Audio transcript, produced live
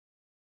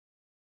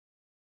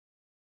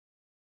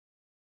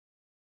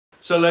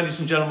So, ladies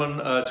and gentlemen,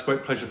 it's a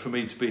great pleasure for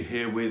me to be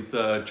here with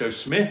Joe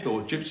Smith,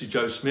 or Gypsy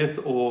Joe Smith,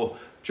 or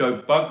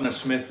Joe Bugner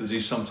Smith, as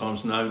he's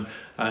sometimes known,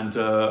 and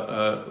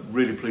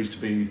really pleased to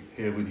be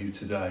here with you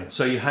today.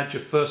 So you had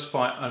your first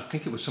fight, I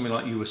think it was something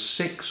like you were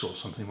 6 or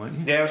something, weren't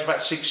you? Yeah, I was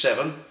about 6,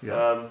 7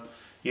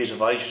 years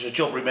of age. It's a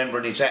job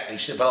remembering exactly,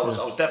 but I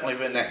was definitely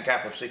within that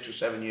gap of 6 or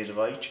 7 years of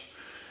age.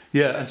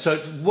 Yeah, and so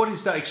what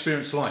is that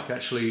experience like,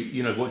 actually?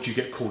 You know, what do you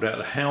get called out of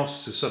the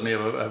house to suddenly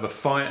have a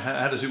fight?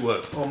 How does it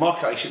work? Well, in my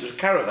case, it was a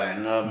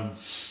caravan.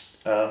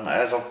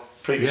 As I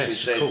previously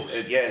said,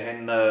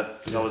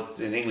 because I was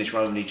in English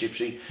Romany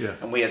Gypsy,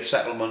 and we had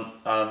settlement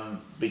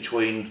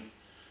between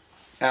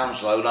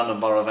Hounslow, London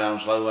Borough of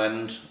Hounslow,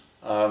 and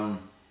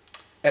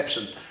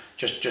Epsom,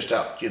 just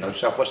out,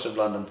 southwest of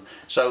London.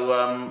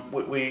 So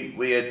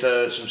we had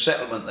some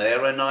settlement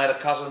there, and I had a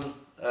cousin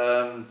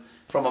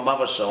from my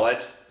mother's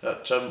side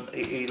that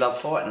he loved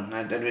fighting,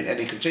 and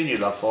he continued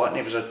to love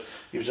fighting.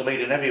 He was a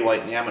leading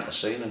heavyweight in the amateur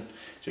scene, and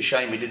it's a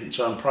shame he didn't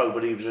turn pro,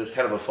 but he was a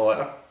hell of a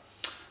fighter.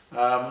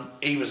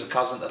 He was a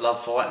cousin that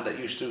loved fighting, that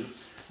used to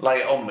lay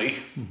it on me,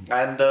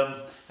 and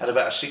had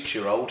about a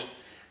 6-year-old,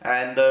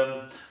 and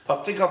I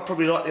think I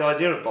probably like the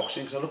idea of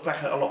boxing, because I look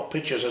back at a lot of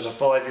pictures as a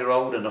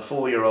 5-year-old and a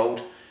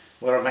 4-year-old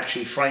where I'm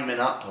actually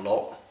framing up a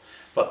lot,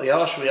 but the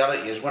harsh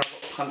reality is when I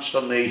got punched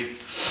on the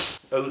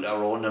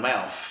uter or in the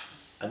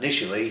mouth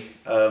initially,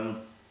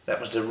 that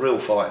was the real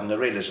fight and the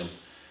realism,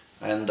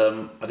 and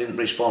I didn't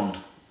respond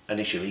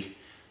initially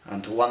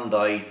until one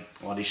day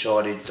I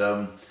decided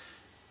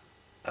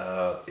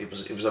it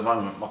was a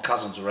moment. My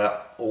cousins were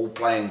out all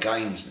playing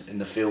games in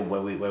the field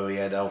where we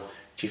had our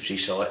Gypsy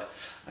site,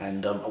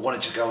 and I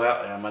wanted to go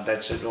out there, and my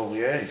dad said, "Oh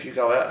yeah, if you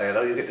go out there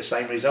though, you'll get the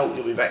same result.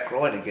 You'll be back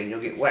crying again. You'll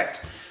get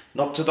whacked."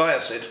 "Not today," I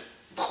said.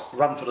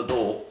 Run for the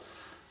door.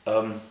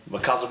 My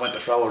cousin went to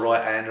throw a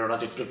right-hander, and I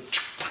just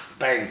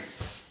bang,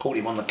 caught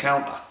him on the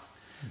counter.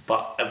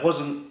 But it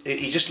wasn't.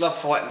 He just loved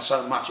fighting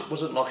so much. It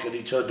wasn't like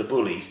he turned the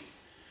bully.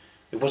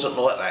 It wasn't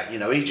like that.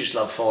 He just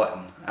loved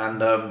fighting,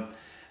 and I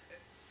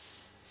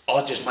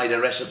just made a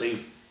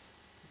recipe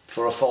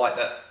for a fight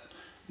that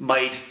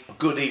made a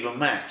good even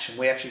match, and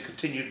we actually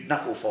continued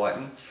knuckle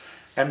fighting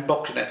and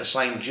boxing at the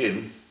same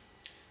gym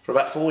for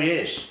about 4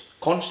 years,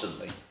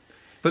 constantly.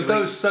 But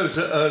those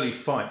are early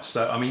fights,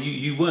 though. I mean,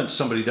 you weren't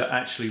somebody that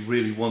actually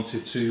really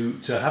wanted to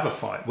have a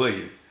fight, were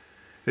you?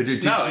 No,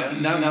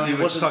 you it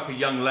wasn't. Like a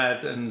young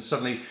lad, and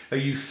suddenly are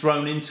you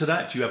thrown into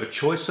that? Do you have a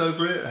choice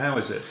over it? How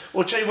is it?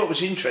 Well, I'll tell you what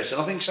was interesting.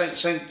 I think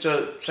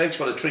Saint's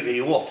got to trigger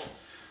you off.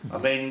 I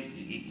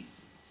mean,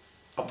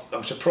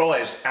 I'm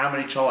surprised how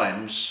many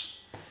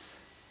times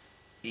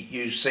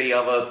you see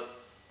other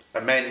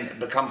men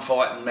become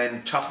fighting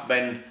men, tough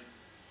men.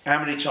 How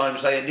many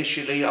times they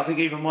initially, I think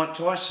even Mike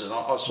Tyson,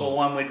 I saw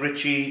one with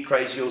Richie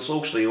Crazy Horse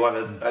Horsley, who I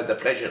had the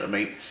pleasure to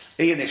meet.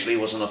 He initially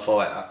wasn't a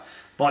fighter.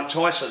 Mike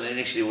Tyson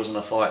initially wasn't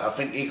a fighter. I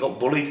think he got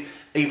bullied.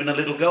 Even a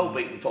little girl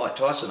beat Mike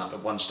Tyson up at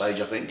one stage,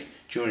 I think,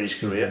 during his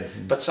career.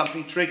 But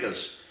something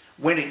triggers.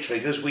 When it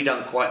triggers, we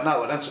don't quite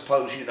know. I don't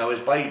suppose, as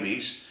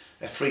babies,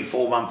 a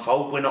 3-4 month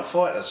old, we're not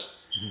fighters.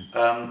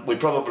 We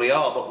probably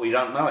are, but we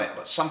don't know it.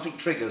 But something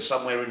triggers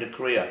somewhere in the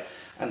career,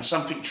 and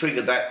something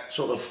triggered that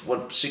sort of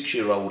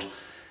 6-year-old.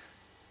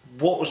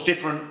 What was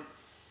different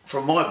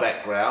from my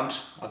background?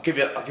 I'll give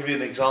you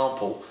an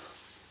example.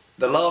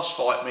 The last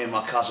fight me and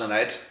my cousin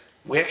had,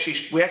 we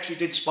actually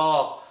did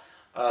spar.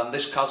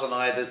 This cousin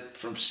I had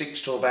from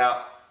 6 to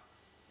about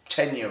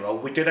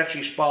 10-year-old. We did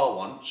actually spar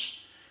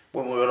once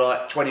when we were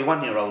like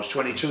 21-year-olds,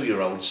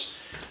 22-year-olds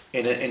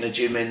in a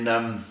gym in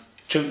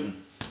Tooting.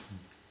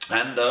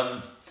 And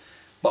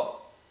but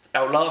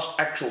our last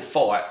actual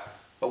fight,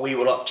 we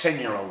were like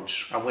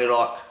 10-year-olds, and we're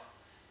like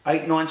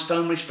 8, 9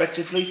 stone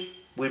respectively.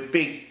 We're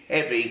big,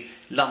 heavy,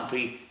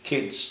 lumpy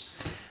kids,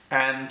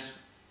 and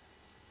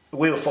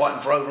we were fighting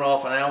for over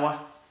half an hour.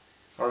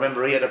 I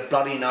remember he had a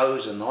bloody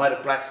nose and I had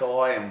a black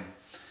eye,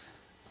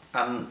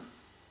 and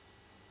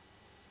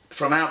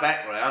from our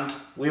background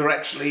we were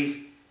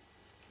actually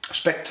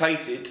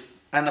spectated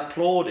and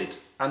applauded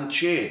and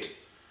cheered.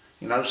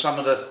 Some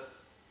of the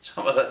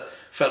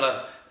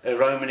fella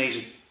Romanies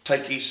would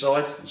take his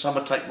side and some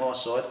would take my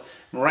side,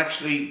 and we're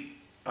actually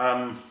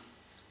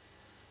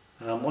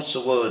what's the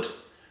word?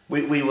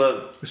 We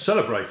were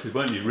celebrated,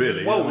 weren't you,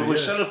 really? Well, we were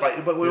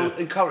celebrated, but we were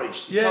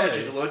encouraged. Encouraged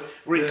is the word.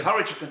 We were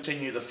encouraged to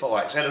continue the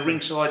fights. Had a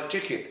ringside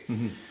ticket.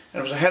 And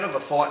it was a hell of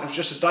a fight, and it was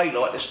just a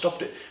daylight that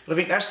stopped it. But I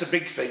think that's the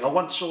big thing. I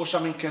once saw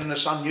something in the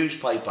Sun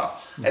newspaper,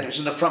 and it was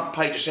in the front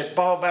page. It said,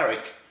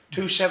 "Barbaric,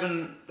 two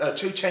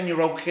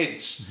 10-year-old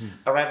kids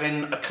are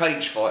having a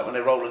cage fight when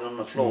they're rolling on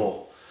the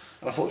floor."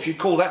 And I thought, if you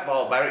call that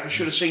barbaric, you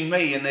should have seen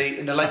me in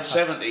the late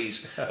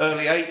 70s,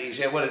 early 80s.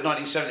 Yeah, well, it's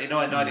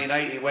 1979,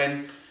 1980,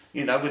 when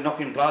we're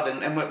knocking blood,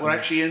 and we're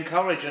actually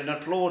encouraged and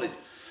applauded.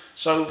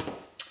 So,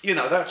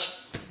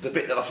 that's the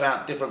bit that I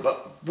found different.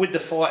 But with the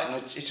fighting,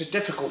 it's a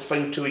difficult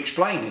thing to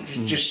explain. It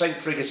just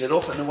triggers it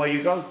off, and away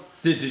you go.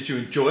 Did you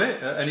enjoy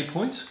it at any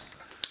point?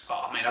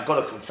 Oh, I mean, I've got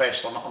to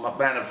confess, I'm a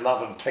man of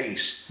love and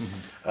peace,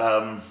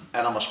 and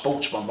I'm a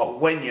sportsman. But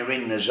when you're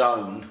in the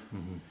zone,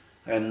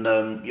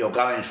 and you're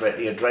going for it,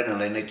 the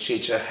adrenaline,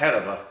 it's a hell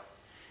of a,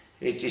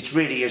 it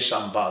really is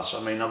some buzz.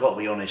 I mean, I've got to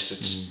be honest,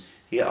 it's,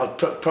 yeah,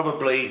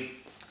 probably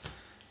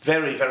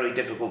very, very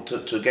difficult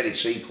to get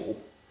its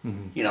equal.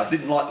 You know, I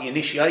didn't like the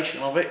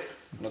initiation of it,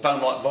 and I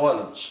don't like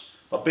violence,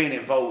 but being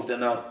involved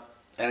in an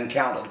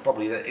encounter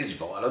probably that is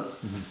violent,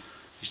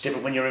 it's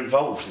different when you're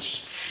involved.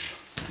 It's,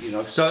 you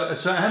know. So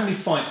how many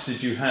fights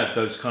did you have,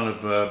 those kind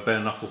of bare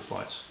knuckle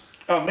fights?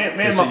 Oh, me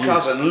and my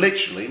cousin,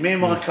 literally, me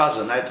and my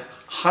cousin had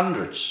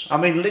hundreds. I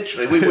mean,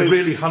 literally, we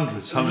really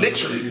hundreds.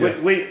 Literally,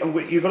 yeah.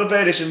 You've got to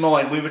bear this in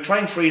mind. We were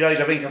trained 3 days.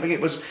 I think it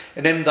was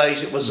in them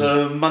days. It was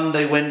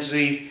Monday,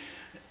 Wednesday,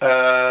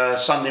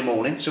 Sunday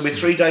morning. So we're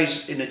 3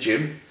 days in the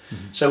gym.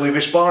 So we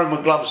were sparring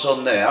with gloves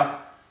on there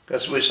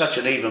because we're such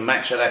an even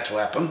match that had to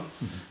happen.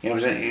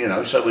 You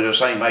know, so we were the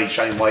same age,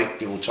 same weight,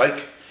 give or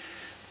take,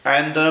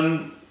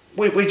 and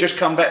we just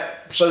come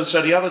back. So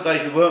the other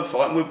days we weren't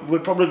fighting.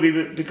 We'd probably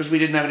be, because we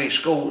didn't have any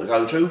school to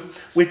go to.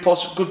 We'd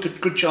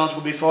good chance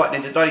we'd be fighting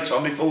in the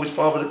daytime before we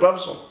sparred with the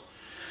gloves on.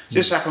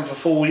 This happened for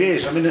 4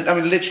 years. I mean,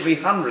 literally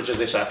hundreds of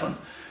this happen.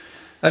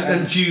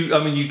 And do you?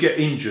 I mean, you get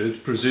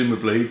injured,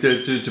 presumably.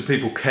 Do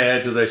people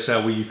care? Do they say,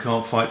 "Well, you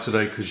can't fight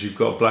today because you've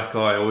got a black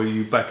eye," or are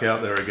you back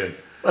out there again?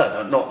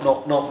 Well,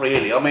 not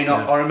really. I mean,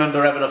 I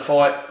remember having a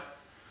fight.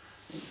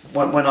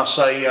 When I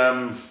say,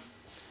 I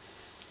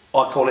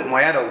call it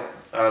my adult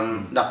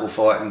knuckle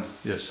fighting.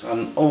 Yes.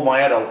 And all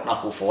my adult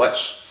knuckle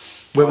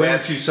fights. Well, when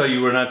did you say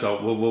you were an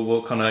adult?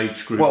 What kind of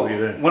age group were you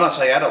then? When I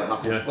say adult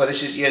knuckle, well,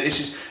 this is.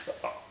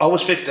 I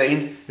was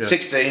 15,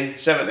 16,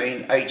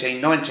 17,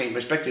 18, 19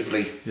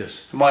 respectively.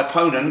 Yes. And my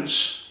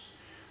opponents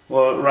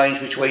were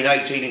ranged between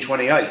 18 and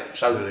 28.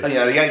 So, you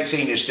know, the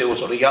 18 is still a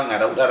sort of young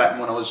adult. That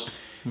happened when I was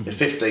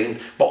 15.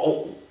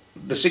 But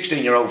the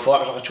 16-year-old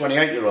fight was like a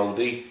 28-year-old.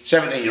 The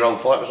 17-year-old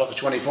fight was like a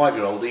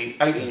 25-year-old. The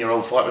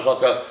 18-year-old fight was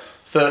like a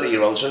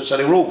 30-year-old. So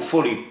they were all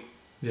fully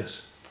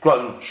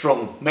grown,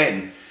 strong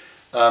men.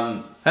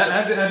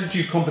 How did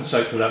you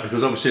compensate for that?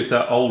 Because obviously if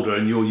they're older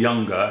and you're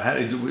younger,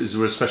 is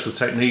there a special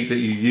technique that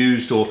you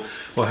used, or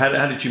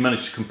how did you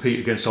manage to compete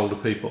against older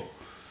people?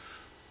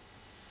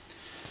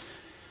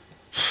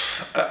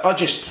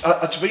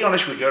 To be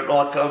honest with you,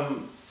 like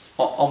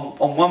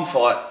on one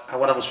fight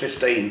when I was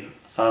 15,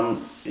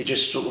 it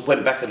just sort of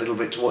went back a little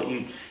bit to what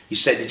you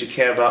said. Did you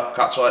care about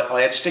cuts?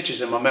 I had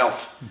stitches in my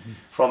mouth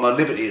from a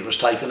liberty that was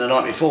taken the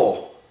night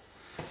before,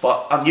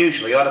 but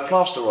unusually I had a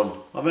plaster on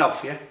my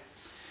mouth,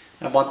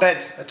 and my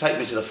dad had taken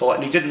me to the fight,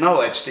 and he didn't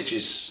know I had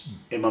stitches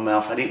in my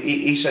mouth, and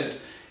he said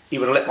he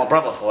would have let my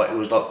brother fight, who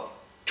was like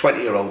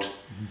 20-year-old,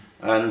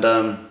 and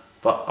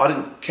but I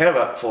didn't care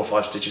about 4 or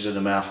 5 stitches in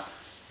the mouth.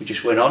 We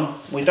just went on.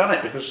 We done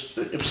it because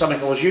it was something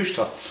I was used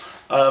to.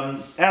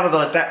 Out of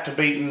the adapter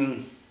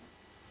beating,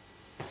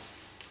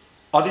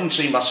 I didn't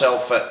see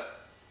myself at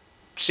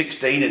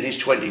 16 and he's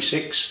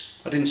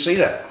 26. I didn't see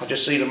that. I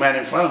just see the man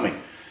in front of me,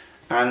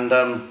 and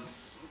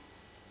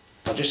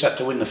I just had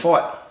to win the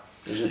fight.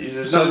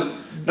 There's no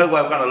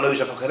way I'm going to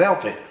lose if I could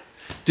help it.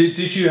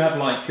 Did you have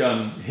like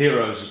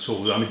heroes at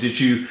all? I mean, did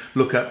you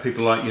look at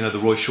people like, you know, the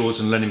Roy Shaws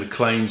and Lenny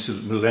McLean,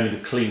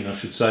 I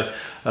should say,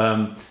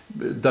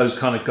 those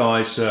kind of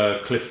guys,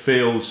 Cliff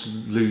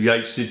Fields, Lou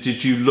Yates?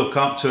 Did you look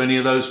up to any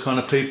of those kind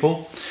of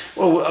people?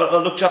 Well,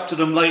 I looked up to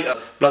them later.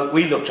 Bloke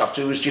we looked up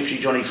to was Gypsy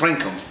Johnny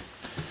Frankham,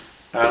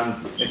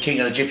 the king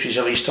of the gypsies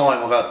of his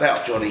time, without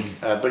doubt. Johnny,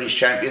 British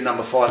champion,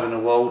 number 5 in the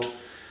world,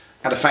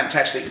 and a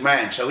fantastic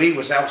man. So he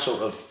was our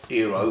sort of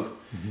hero.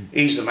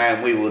 He's the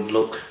man we would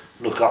look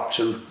up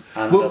to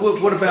and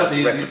what about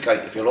the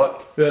replicate, if you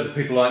like. The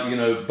people like, you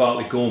know,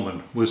 Bartley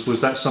Gorman, was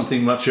that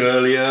something much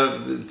earlier?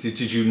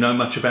 Did you know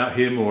much about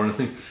him or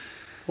anything?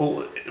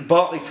 Well,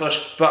 Bartley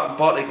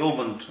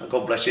Gorman,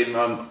 God bless him,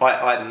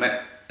 I hadn't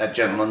met that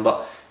gentleman,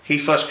 but he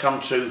first come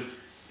to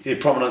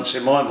prominence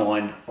in my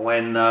mind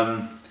when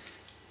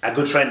a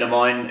good friend of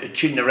mine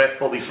chinned the ref,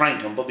 Bobby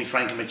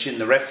Frankham had chinned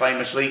the ref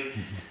famously,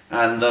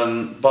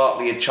 and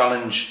Bartley had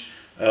challenged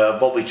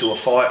Bobby to a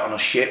fight on a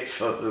ship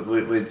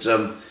with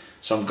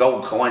some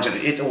gold coins, and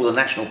it hit all the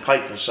national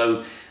papers.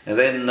 So and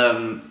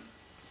then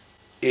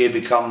he had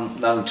become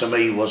known to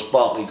me was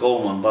Bartley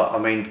Gorman. But I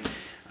mean,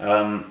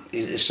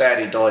 he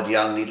sadly died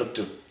young. He looked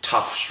a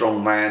tough,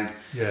 strong man.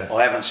 Yeah.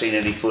 I haven't seen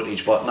any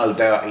footage, but no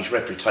doubt his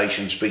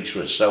reputation speaks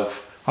for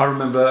itself. I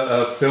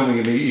remember filming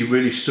him. He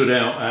really stood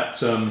out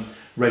at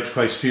Reg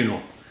Craig's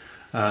funeral,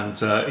 and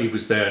he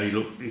was there, and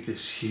he's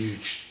this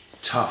huge,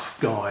 tough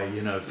guy,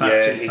 you know,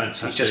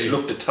 fantastic. He just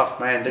looked a tough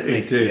man, didn't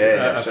he? He did,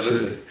 yeah,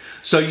 absolutely.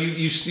 So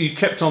you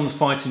kept on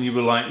fighting. You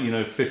were like, you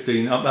know,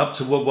 15. Up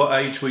to what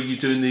age were you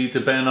doing the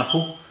bare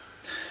knuckle?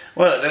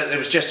 Well, it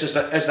was just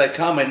as they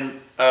come in.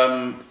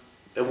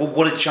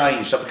 What had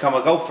changed? I become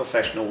a golf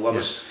professional.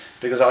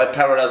 Because I had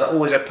parallels. I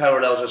always had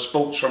parallels of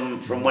sports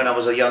from when I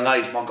was a young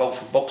age. My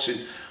golf and boxing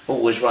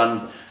always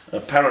run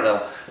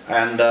parallel,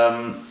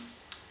 and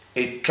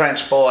it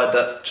transpired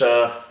that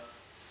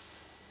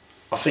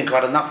I think I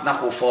had enough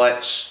knuckle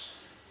fights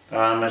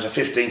as a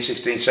 15,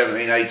 16,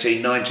 17,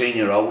 18,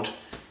 19-year-old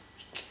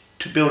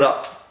to build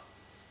up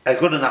a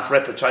good enough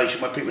reputation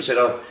where people said,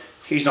 "Oh,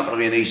 he's not going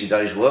to be an easy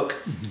day's work.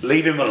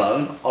 Leave him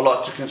alone. I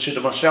like to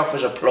consider myself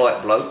as a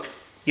polite bloke.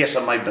 Yes,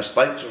 I made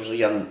mistakes. I was a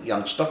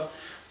youngster,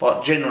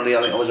 but generally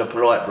I think I was a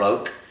polite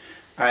bloke.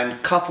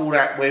 And couple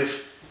that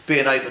with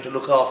being able to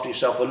look after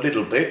yourself a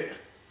little bit.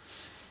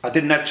 I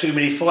didn't have too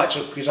many fights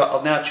because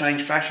I've now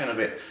changed fashion a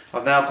bit.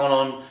 I've now gone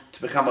on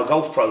to become a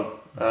golf pro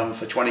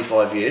for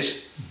 25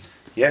 years.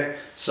 Yeah,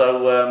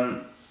 so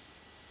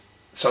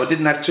I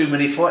didn't have too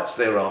many fights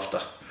thereafter.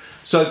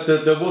 So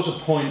there was a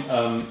point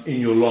in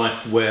your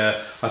life where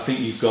I think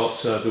you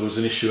got there was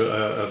an issue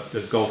at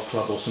the golf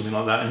club or something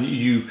like that, and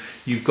you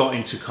got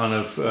into kind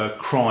of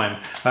crime.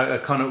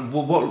 Kind of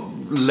what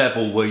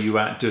level were you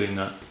at doing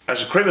that?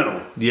 As a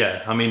criminal?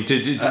 Yeah, I mean,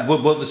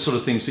 what were the sort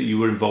of things that you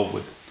were involved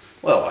with?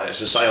 Well,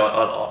 as I say,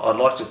 I'd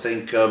like to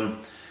think.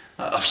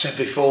 I've said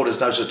before, there's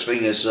no such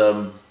thing as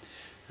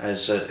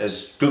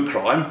good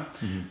crime,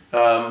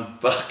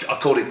 but I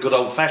call it good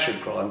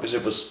old-fashioned crime because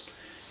it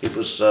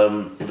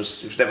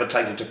was never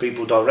taken to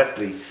people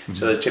directly.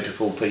 So the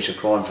typical piece of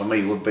crime for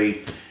me would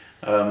be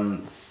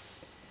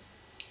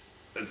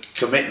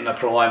committing a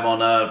crime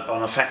on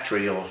a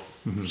factory or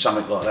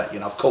something like that. You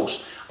know, of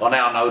course, I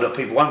now know that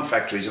people own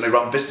factories and they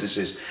run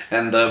businesses,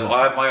 and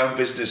I have my own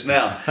business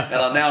now, and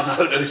I now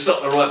know that it's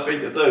not the right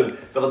thing to do.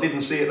 But I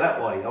didn't see it that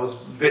way. I was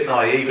a bit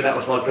naive, and that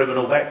was my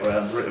criminal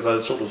background,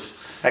 sort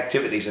of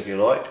activities, if you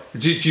like.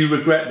 Do you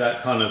regret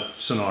that kind of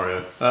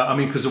scenario? I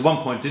mean, because at one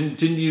point, didn't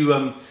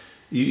you?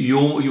 You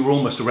were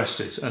almost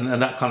arrested,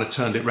 and that kind of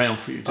turned it round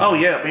for you, didn't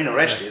it? Yeah, I've been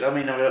arrested. I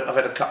mean, I've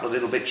had a couple of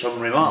little bits on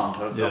remand.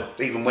 I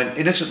even went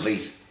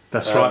innocently.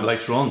 That's right,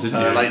 later on,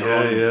 didn't you? Later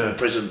on in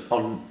prison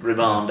on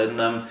remand,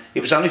 and it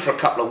was only for a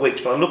couple of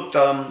weeks, but I looked,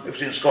 it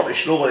was in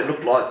Scottish law, it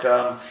looked like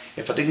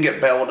if I didn't get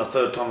bail on the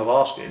third time of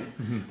asking,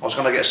 I was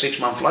going to get a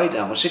 6-month lay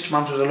down. Well, 6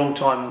 months was a long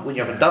time when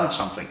you haven't done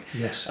something.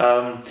 Yes.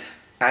 And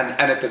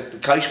if the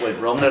case went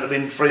wrong, there'd have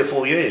been 3 or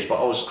 4 years,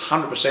 but I was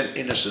 100%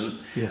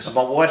 innocent. Yes. And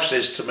my wife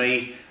says to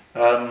me,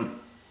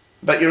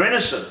 but you're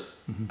innocent.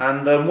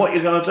 And what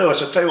you're going to do? I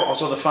said, tell you what, I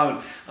was on the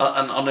phone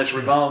on this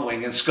remand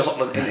wing in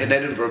Scotland, in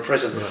Edinburgh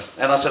prison,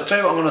 and I said, tell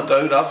you what I'm going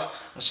to do,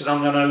 love. I said,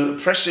 I'm going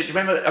to press it. Do you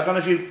remember, I don't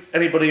know if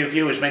anybody of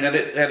you has been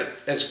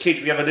as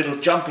kids, we have a little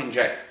jumping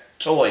jack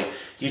toy.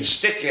 You'd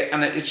stick it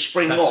and it'd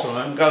spring off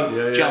and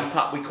go jump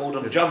up. We called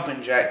them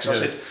jumping jacks. I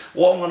said,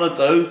 what I'm going to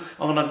do,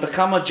 I'm going to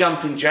become a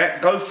jumping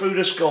jack, go through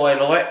the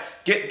skylight,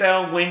 get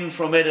downwind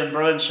from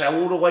Edinburgh and sail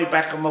all the way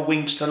back on my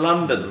wings to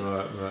London.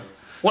 Right.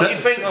 What do you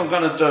think I'm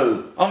going to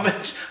do?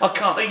 I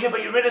can't. Yeah,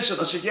 but you're innocent.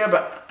 I said, yeah,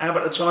 but how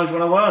about the times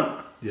when I weren't?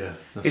 Yeah.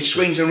 It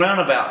swings and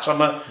roundabouts. I'm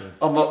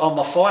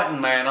a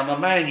fighting man. I'm a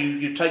man.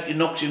 You take your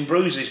knocks and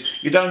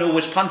bruises. You don't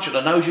always punch on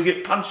the nose. You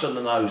get punched on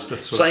the nose.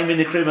 Same in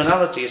the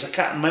criminality. It's a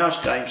cat and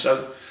mouse game.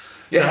 So,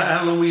 yeah. So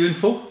how long were you in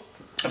for?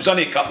 It was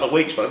only a couple of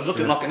weeks, but it was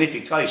looking like an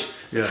iffy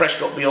case. The press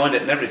got behind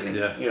it and everything.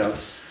 Yeah. You know.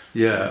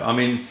 Yeah. I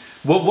mean,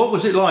 what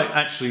was it like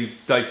actually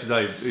day to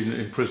day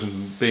in prison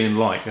being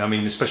like? I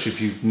mean, especially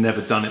if you've never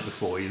done it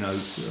before, you know.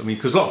 I mean,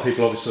 because a lot of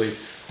people obviously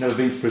never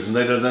been to prison.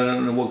 They don't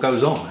know what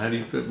goes on.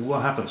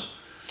 What happens?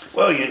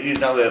 Well, you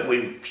know,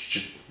 we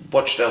just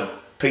watched our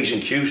P's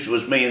and Q's. It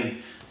was me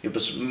and it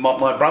was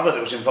my brother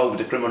that was involved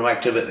with the criminal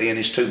activity, and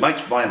his 2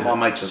 mates, my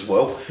mates as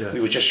well. Yeah.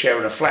 We were just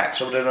sharing a flat,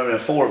 so there were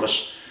 4 of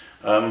us.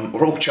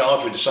 Were all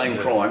charged with the same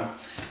crime,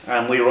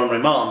 and we were on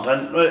remand,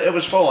 and it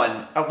was fine.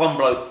 One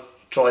bloke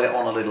tried it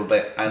on a little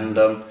bit, and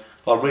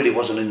I really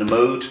wasn't in the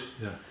mood.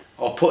 Yeah.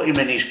 I put him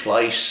in his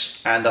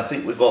place, and I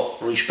think we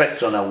got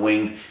respect on our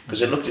wing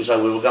because it looked as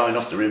though we were going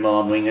off the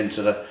remand wing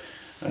into the.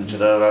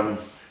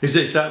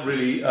 Is that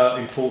really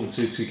important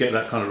to get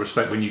that kind of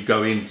respect when you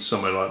go in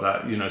somewhere like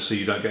that? You know, so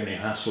you don't get any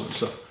hassle and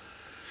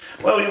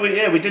stuff. Well,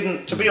 we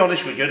didn't. To be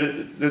honest with you,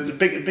 the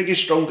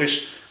biggest,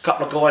 strongest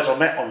couple of guys I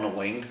met on the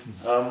wing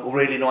were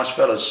really nice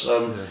fellas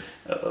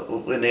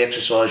in the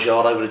exercise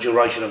yard over the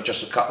duration of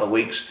just a couple of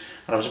weeks.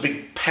 And I was a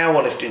big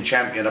powerlifting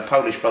champion, a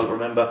Polish bloke,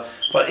 remember.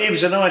 But he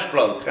was a nice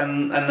bloke,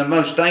 and the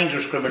most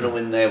dangerous criminal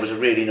in there was a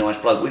really nice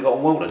bloke. We got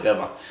on well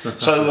together.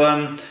 Fantastic.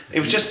 So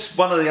it was just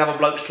one of the other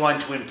blokes trying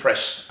to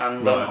impress,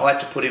 and I had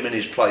to put him in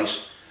his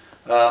place.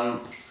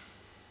 Well,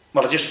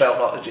 I just felt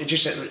like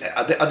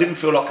I didn't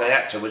feel like I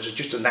had to. It was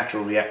just a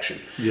natural reaction.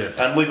 Yeah.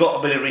 And we got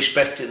a bit of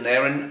respect in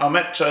there. And I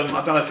met I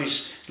don't know if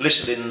he's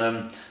listening.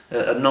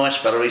 A nice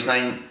fella. His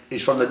name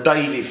is from the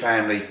Davy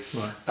family.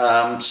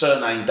 Right.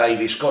 Surname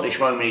Davy, Scottish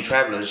Romany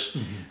Travellers.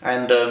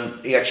 And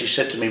he actually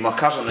said to me, "My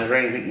cousin, is there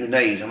anything you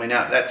need?" I mean,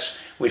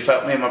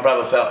 me and my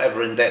brother felt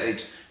ever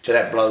indebted to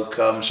that bloke.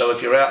 So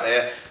if you're out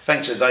there,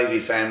 thanks to the Davy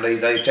family,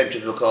 they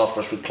attempted to look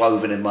after us with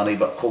clothing and money,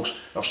 but of course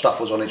our stuff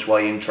was on its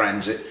way in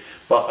transit.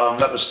 But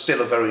that was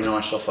still a very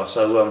nice offer.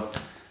 So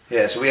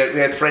so we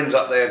had friends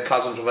up there,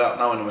 cousins without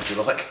knowing them, if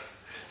you like.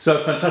 So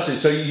fantastic.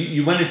 So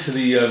you went into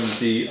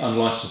the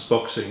unlicensed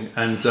boxing,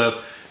 and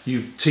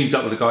you teamed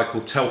up with a guy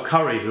called Tel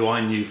Curry, who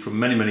I knew from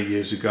many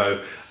years ago,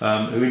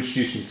 who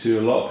introduced me to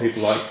a lot of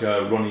people like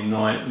Ronnie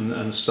Knight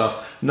and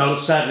stuff. No,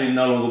 sadly,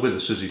 no longer with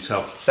us, is he,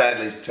 Tel?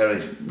 Sadly,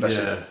 Terry.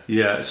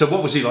 Yeah. So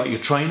what was he like? Your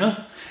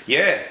trainer?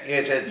 Yeah.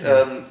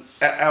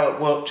 How it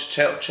worked.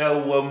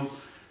 Tel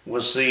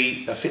was the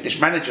fitness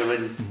manager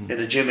in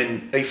a gym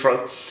in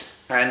Heathrow,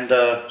 and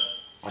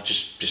I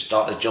just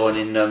started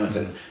joining them.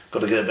 Got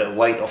to get a bit of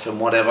weight off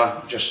and whatever.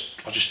 I just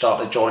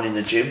started joining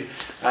the gym,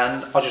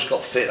 and I just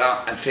got fitter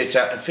and fitter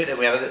and fitter.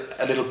 We had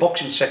a little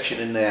boxing section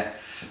in there,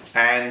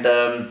 and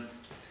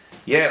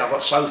yeah, and I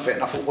got so fit,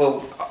 and I thought,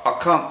 well, I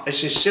can't.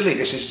 This is silly.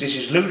 This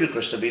is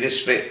ludicrous to be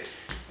this fit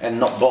and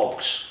not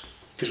box,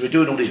 because we're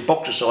doing all this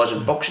boxercise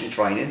and boxing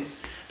training,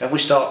 and we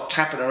start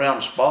tapping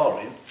around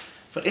sparring.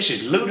 But this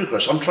is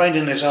ludicrous. I'm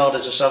training as hard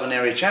as a Southern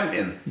Area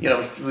champion. You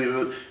know, we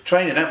were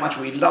training that much.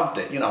 We loved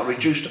it. You know, I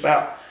reduced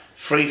about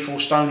 3-4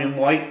 stone in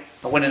weight.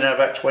 I went in there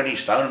about 20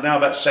 stone. I'm now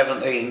about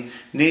 17,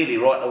 nearly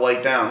right the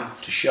way down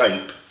to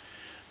shape.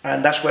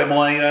 And that's where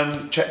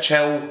my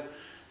Tel,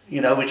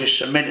 you know, we just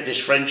cemented this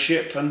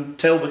friendship, and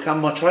Tel became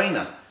my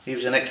trainer. He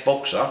was an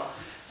ex-boxer,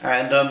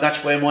 and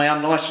that's where my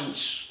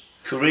unlicensed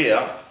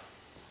career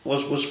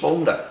was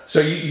formed at.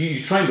 So you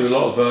trained with a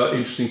lot of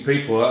interesting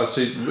people. I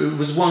see.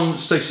 Was one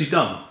Stacey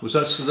Dunn? Was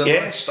that?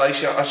 Yeah, right?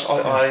 Stacey.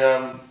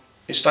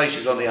 Stacey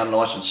was on the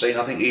unlicensed scene.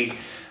 I think he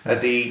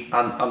had the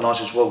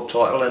unlicensed world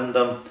title, and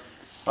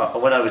I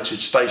went over to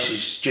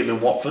Stacey's gym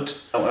in Watford.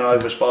 I went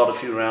over, sparred a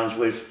few rounds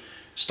with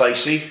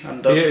Stacey,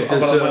 and I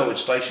got on well with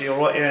Stacey. All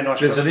right, yeah,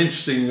 nice. There's an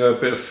interesting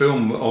bit of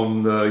film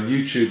on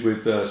YouTube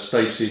with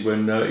Stacey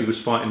when he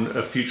was fighting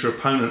a future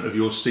opponent of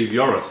yours, Steve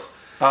Yoreth.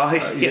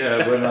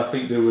 Yeah, when I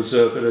think there was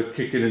a bit of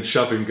kicking and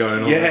shoving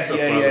going on. Yeah.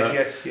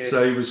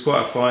 So he was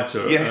quite a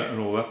fighter and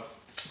all that.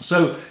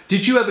 So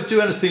did you ever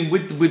do anything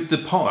with the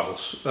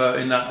Piles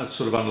in that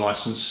sort of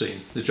unlicensed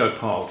scene, the Joe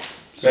Pile?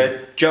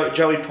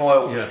 Joey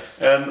Pile.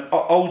 Yeah.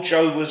 Old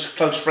Joe was a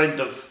close friend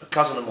of a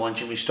cousin of mine,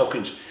 Jimmy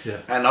Stockings. Yeah.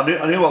 And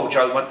I knew old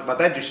Joe. My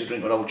dad used to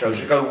drink with old Joe.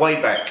 So go way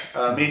back.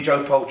 Me and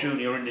Joe Pile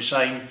Jr. are in the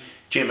same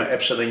gym at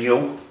Epsom and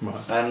Ewell.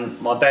 Right.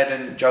 And my dad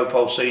and Joe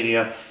Pile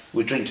Sr.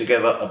 would drink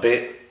together a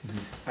bit.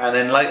 And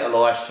then later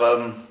life,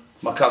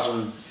 my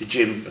cousin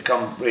Jim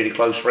become really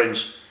close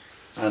friends,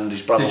 and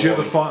his brother. Did you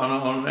ever fight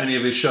on any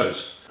of his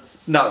shows?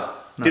 No,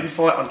 didn't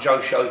fight on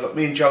Joe's shows, but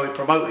me and Joey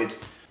promoted.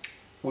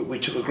 We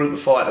took a group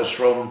of fighters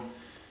from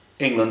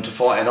England to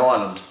fight in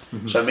Ireland.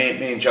 So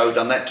me and Joe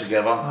done that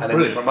together, and then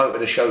we promoted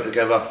a show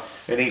together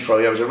in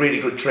Heathrow. It was a really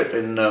good trip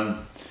in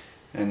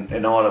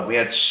Ireland. We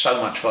had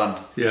so much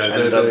fun. Yeah,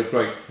 they're a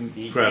great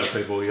crowd of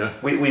people, yeah.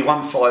 We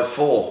won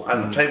 5-4,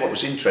 and I'll tell you what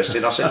was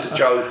interesting. I said to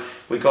Joe,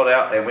 we got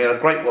out there and we had a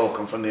great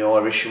welcome from the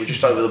Irish. We were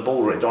just over the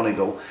border at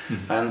Donegal,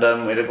 and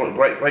we had a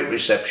great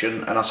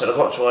reception. And I said, I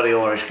got to try the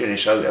Irish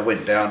Guinness, so I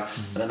went down,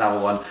 and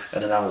another one,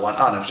 and another one.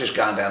 Oh, and it was just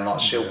going down like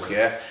silk,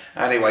 yeah.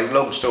 Anyway,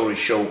 long story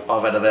short,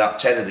 I've had about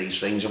 10 of these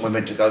things, and we're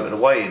meant to go to the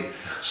weigh-in.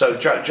 So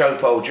Joe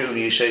Pole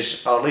Jr.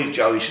 says, I'll leave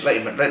Joe. He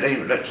said, let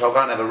him, so I'll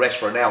go and have a rest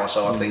for an hour.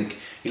 So I think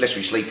he lets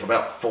me sleep for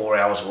about 4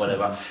 hours or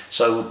whatever.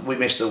 So we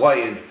missed the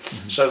weigh-in.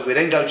 So we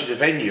then go to the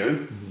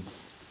venue,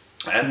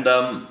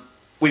 and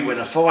we win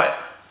a fight.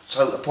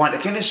 So a pint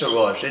of Guinness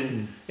arrives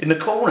in the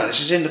corner.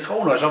 This is in the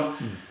corner.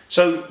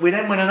 So we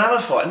then win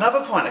another fight,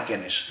 another pint of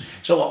Guinness.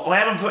 So I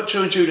haven't put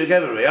 2 and 2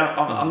 together here.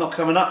 I'm not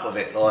coming up with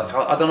it. Like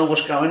I don't know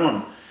what's going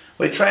on.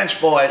 Well, it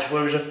transpires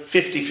where it's a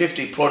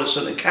 50-50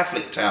 Protestant and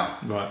Catholic town.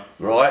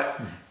 Right?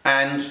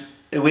 And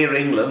we're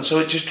England, so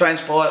it just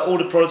transpired. All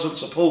the Protestant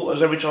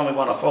supporters, every time we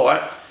won a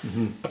fight,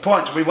 a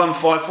pint, so we won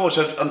 5-4,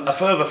 so a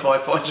further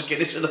 5 pints of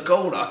Guinness in the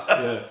corner.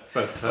 Yeah,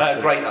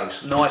 fantastic. Great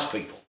notes, nice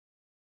people.